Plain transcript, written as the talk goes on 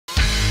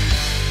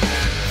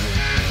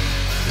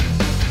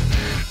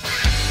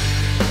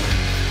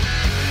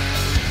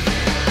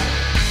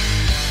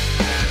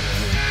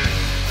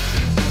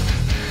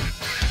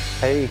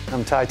Hey,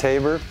 I'm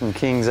Tabor from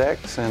King's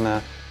X,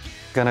 and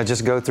gonna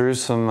just go through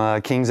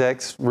some King's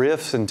X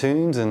riffs and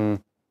tunes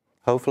and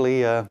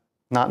hopefully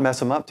not mess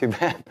them up too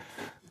bad.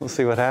 We'll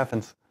see what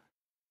happens.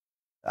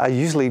 I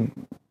usually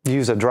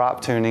use a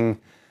drop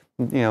tuning.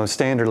 You know,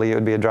 standardly it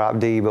would be a drop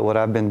D, but what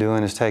I've been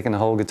doing is taking the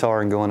whole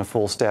guitar and going a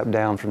full step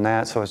down from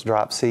that, so it's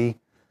drop C.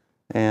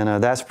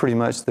 And that's pretty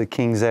much the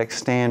King's X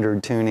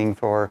standard tuning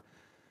for,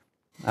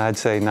 I'd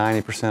say,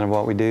 90% of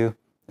what we do.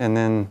 And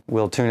then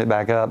we'll tune it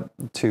back up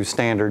to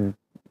standard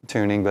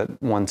tuning, but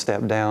one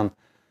step down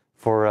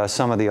for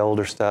some of the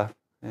older stuff.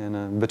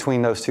 And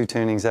between those two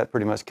tunings, that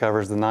pretty much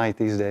covers the night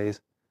these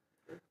days.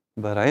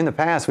 But in the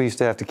past, we used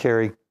to have to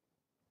carry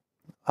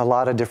a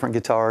lot of different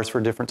guitars for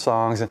different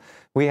songs. And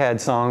we had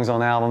songs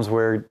on albums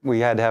where we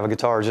had to have a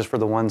guitar just for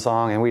the one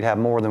song, and we'd have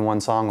more than one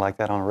song like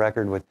that on a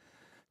record with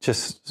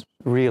just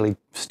really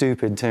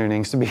stupid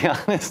tunings, to be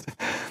honest.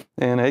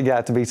 And it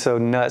got to be so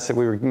nuts that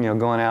we were,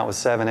 going out with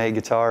 7, 8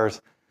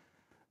 guitars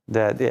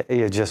that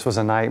it just was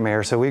a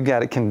nightmare. So we've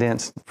got it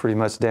condensed pretty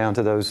much down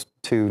to those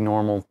 2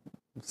 normal,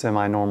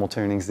 semi-normal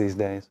tunings these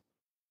days.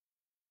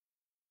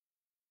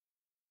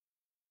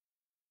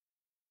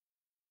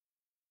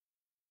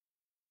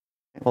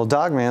 Well,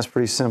 DOGMAN's a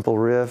pretty simple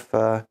riff.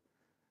 It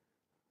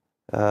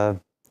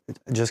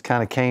just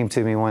kind of came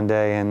to me one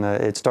day, and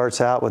it starts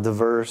out with the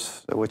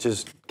verse, which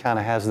is kind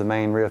of has the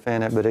main riff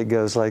in it, but it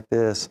goes like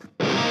this.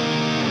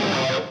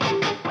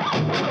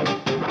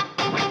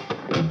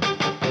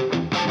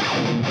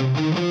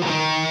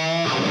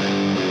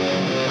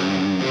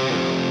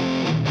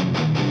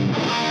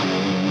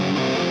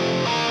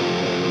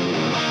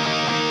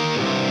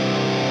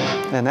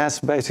 And that's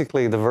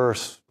basically the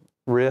verse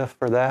riff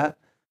for that.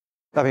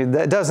 I mean,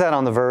 that does that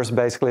on the verse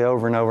basically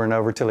over and over and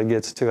over till it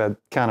gets to a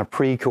kind of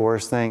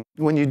pre-chorus thing.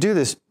 When you do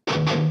this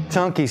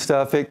chunky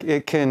stuff,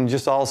 it can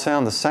just all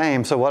sound the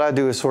same. So what I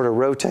do is sort of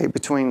rotate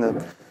between the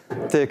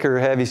thicker,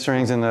 heavy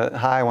strings and the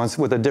high ones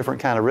with a different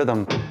kind of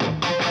rhythm,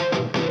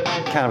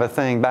 kind of a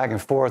thing back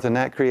and forth, and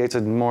that creates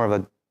more of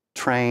a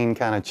train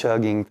kind of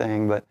chugging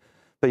thing. But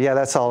yeah,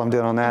 that's all I'm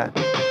doing on that.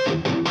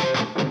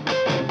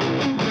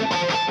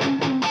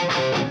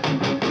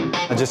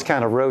 I just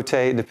kind of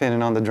rotate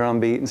depending on the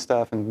drum beat and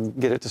stuff and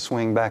get it to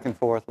swing back and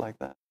forth like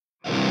that.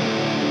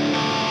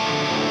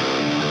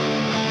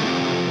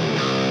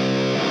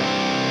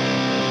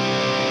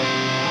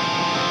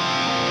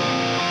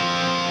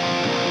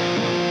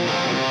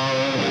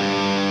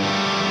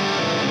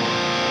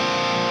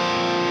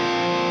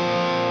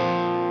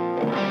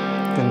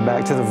 Then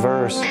back to the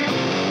verse.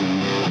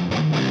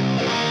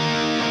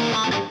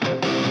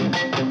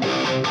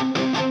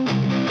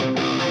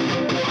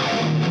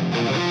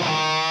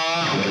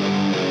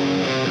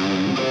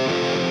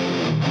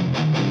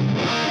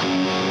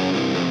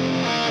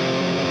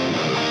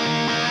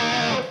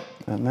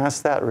 And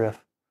that's that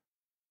riff.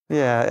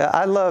 Yeah,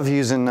 I love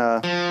using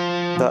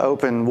the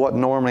open, what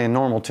normally in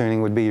normal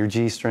tuning would be your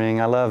G string.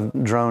 I love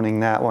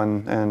droning that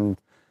one and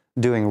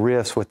doing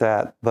riffs with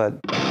that, but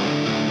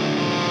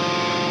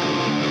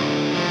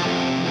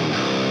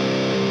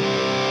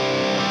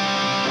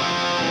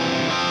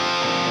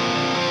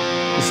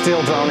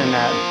still droning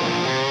that.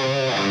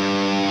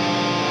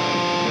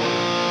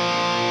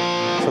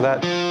 So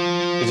that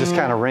is just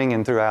kind of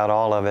ringing throughout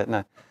all of it. And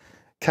I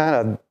kind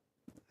of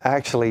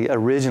actually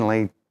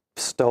originally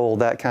stole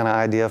that kind of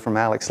idea from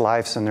Alex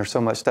Lifeson. There's so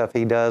much stuff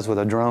he does with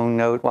a drone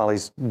note while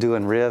he's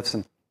doing riffs,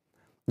 and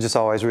just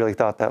always really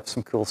thought that was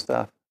some cool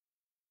stuff.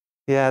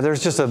 Yeah,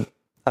 there's just a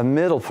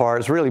middle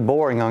part. It's really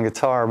boring on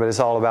guitar, but it's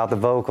all about the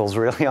vocals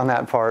really on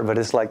that part, but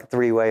it's like a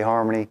 3-way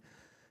harmony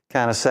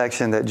kind of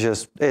section that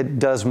just, it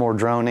does more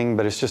droning,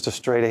 but it's just a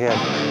straight ahead.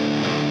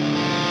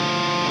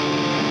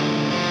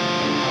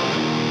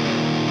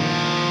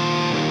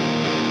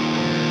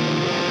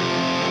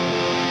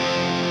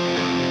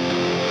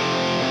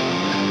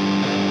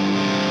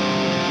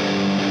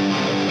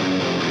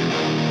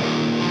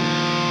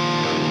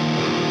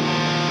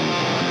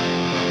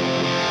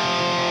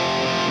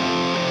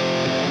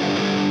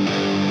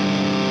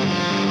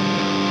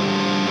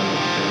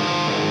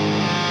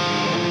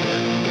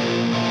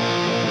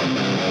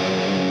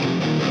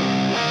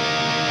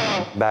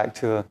 Back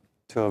to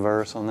a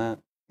verse on that.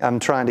 I'm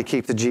trying to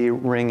keep the G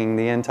ringing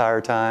the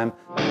entire time.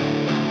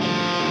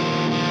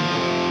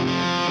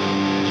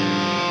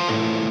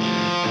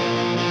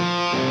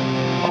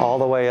 All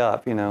the way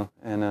up,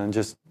 and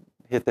just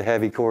hit the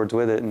heavy chords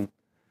with it. And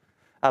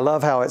I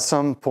love how at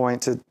some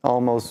points it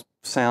almost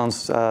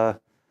sounds, well,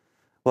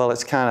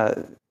 it's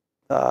kind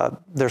of,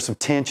 there's some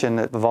tension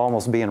of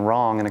almost being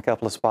wrong in a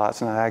couple of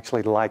spots, and I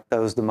actually like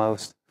those the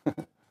most.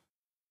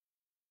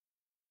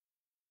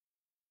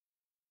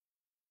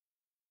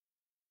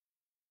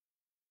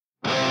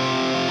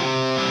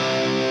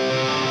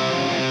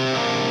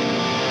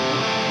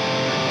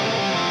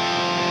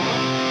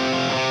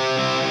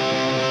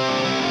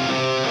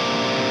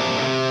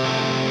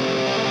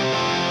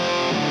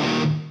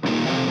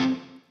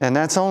 And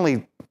that's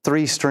only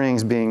 3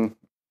 strings being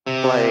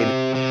played.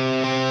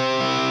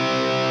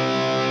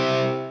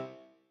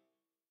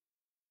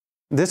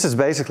 This is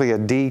basically a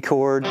D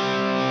chord,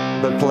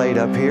 but played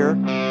up here.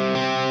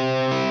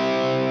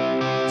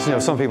 So, you know,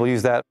 some people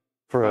use that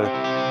for a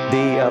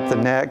D up the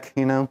neck,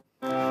 you know.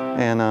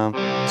 And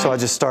so I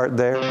just start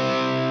there.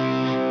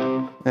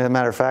 As a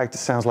matter of fact, it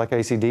sounds like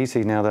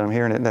AC/DC now that I'm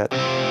hearing it.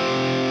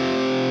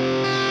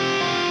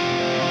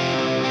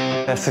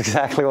 That's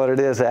exactly what it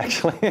is,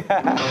 actually.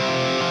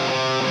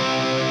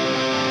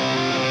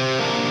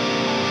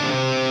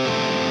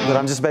 But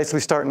I'm just basically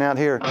starting out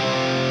here.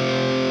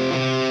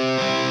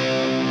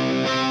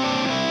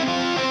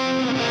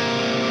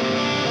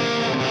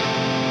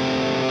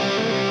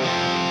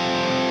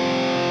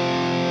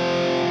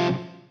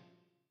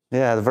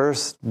 Yeah, the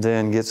verse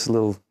then gets a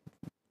little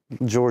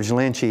George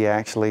Lynchy,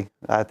 actually.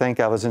 I think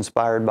I was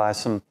inspired by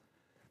some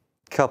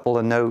couple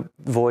of note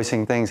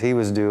voicing things he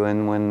was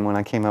doing when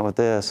I came up with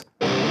this.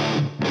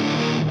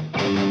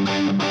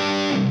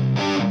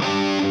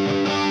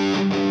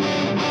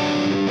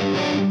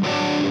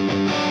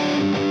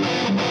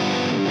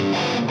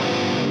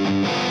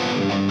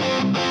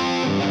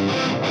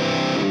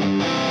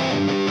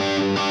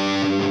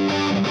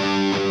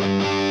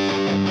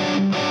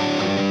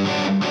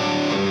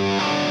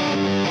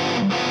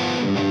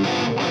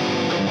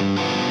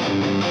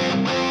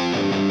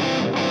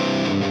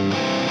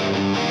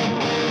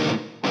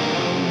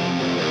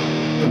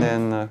 And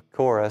then the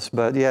chorus.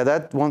 But yeah,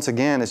 that once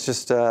again, it's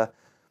just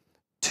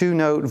two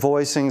note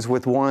voicings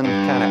with one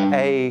kind of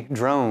A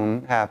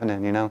drone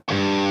happening, you know.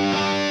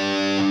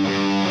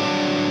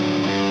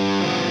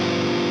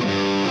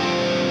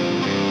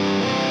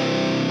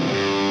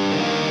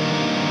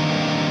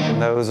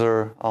 And those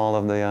are all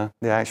of the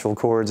actual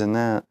chords in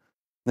that.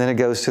 Then it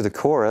goes to the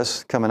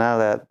chorus coming out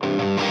of that.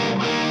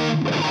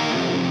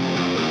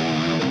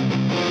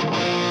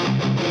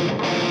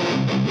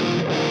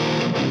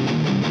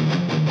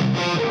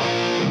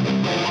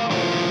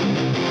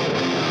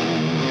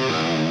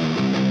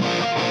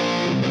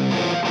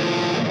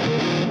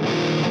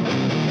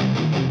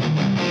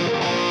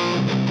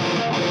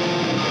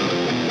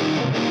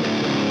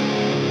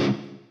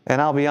 And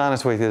I'll be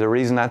honest with you, the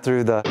reason I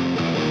threw the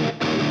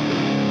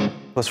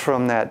was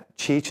from that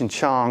Cheech and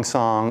Chong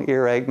song,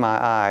 Earache My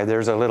Eye.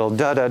 There's a little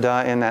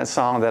da-da-da in that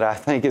song that I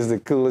think is the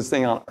coolest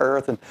thing on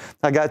earth. And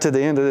I got to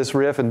the end of this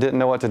riff and didn't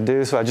know what to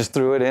do, so I just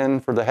threw it in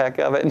for the heck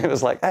of it, and it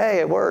was like, hey,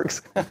 it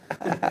works.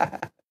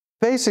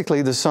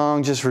 Basically, the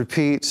song just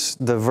repeats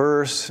the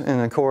verse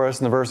and the chorus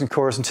and the verse and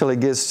chorus until it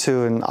gets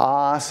to an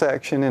ah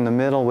section in the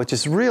middle, which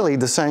is really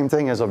the same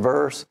thing as a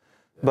verse,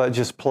 but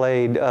just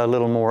played a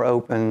little more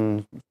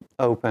open,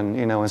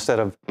 you know, instead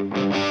of,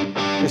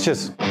 it's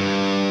just.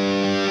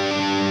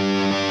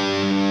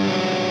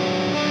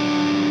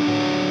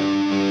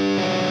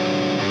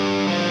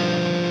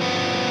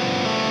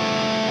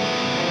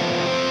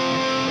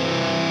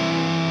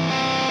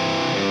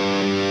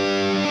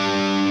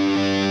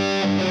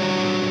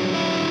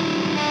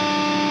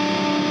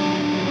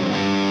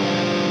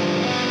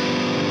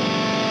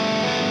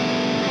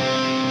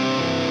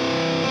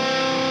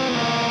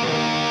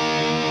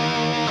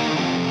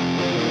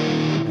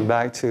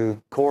 Back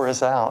to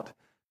chorus out.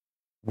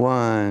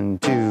 1,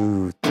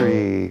 2,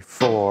 3,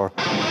 4.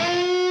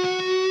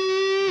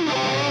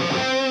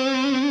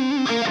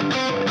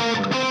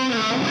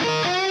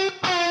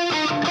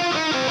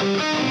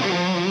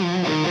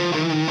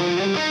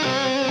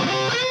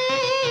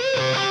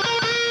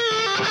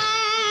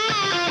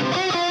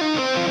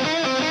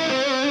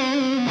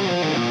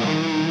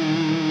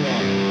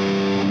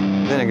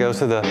 Then it goes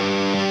to the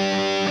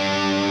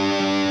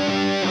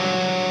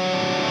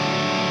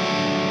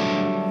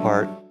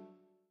part.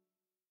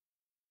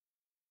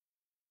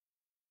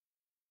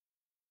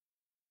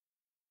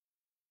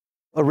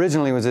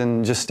 Originally it was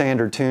in just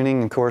standard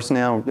tuning. Of course,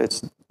 now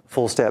it's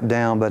full step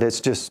down, but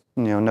it's just,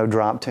 you know, no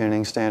drop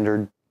tuning,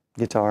 standard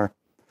guitar.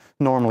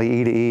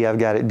 Normally E to E, I've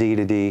got it D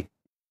to D.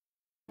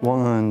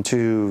 1,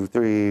 2,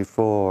 3,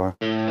 4.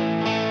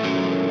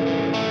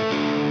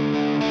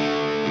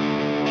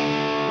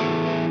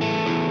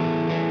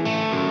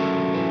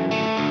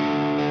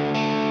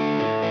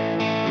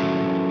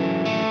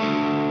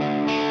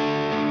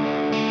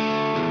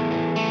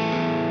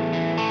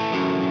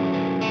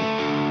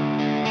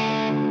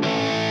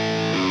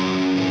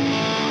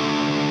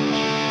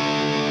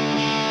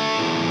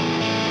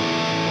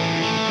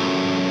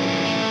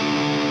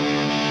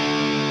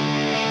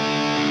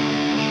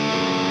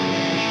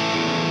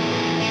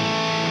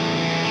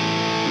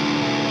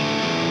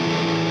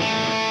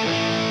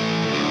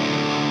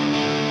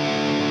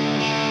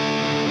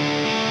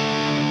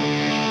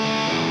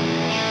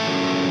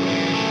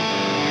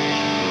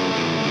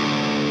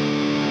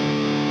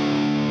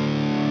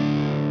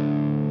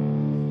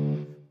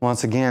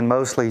 Once again,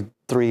 mostly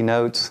 3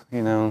 notes,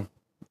 you know,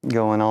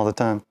 going all the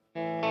time.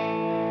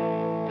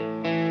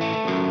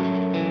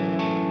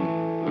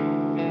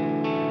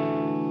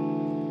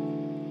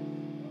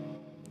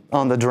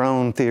 On the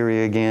drone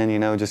theory again, you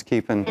know, just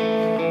keeping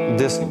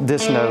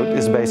this note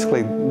is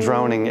basically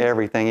droning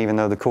everything, even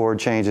though the chord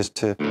changes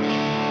to.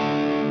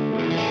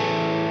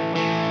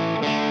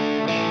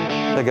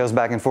 That goes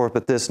back and forth,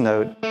 but this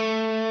note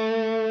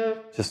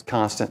just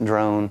constant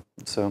drone.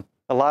 So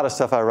a lot of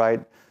stuff I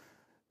write,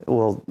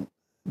 well,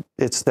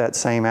 it's that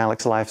same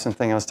Alex Lifeson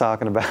thing I was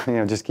talking about,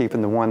 just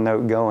keeping the one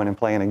note going and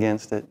playing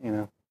against it,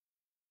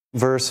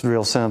 Verse,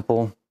 real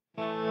simple.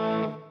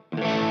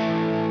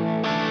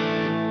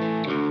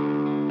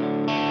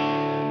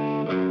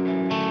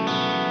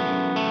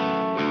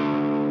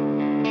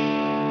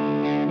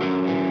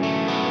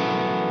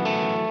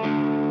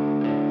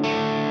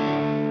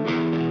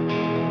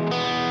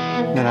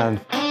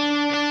 Then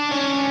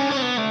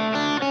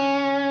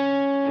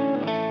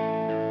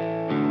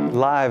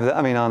live,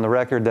 on the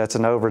record that's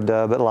an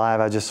overdub, but live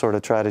I just sort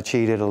of try to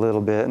cheat it a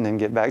little bit and then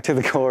get back to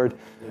the chord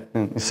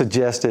and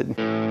suggest it.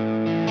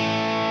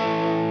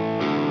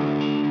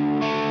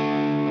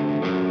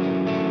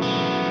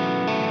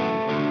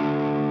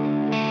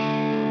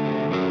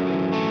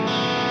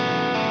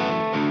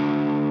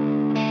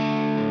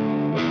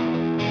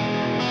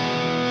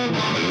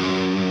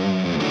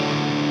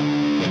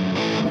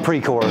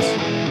 Pre-chorus.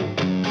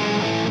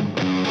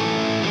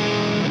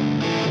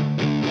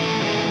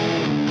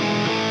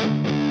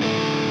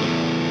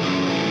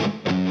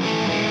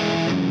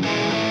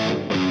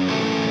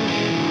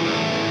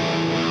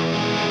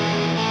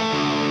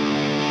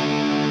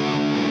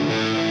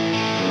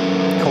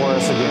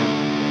 Chorus again.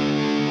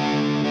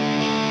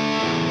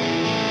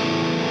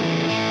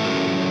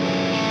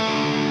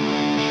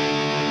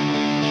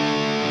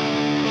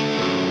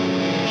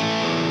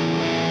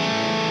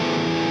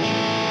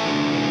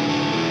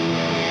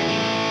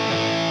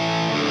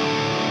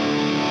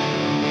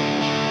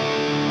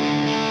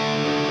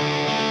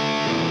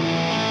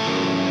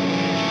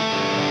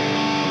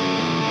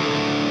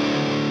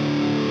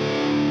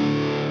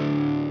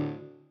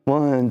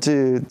 One,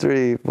 two,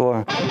 three,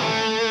 four.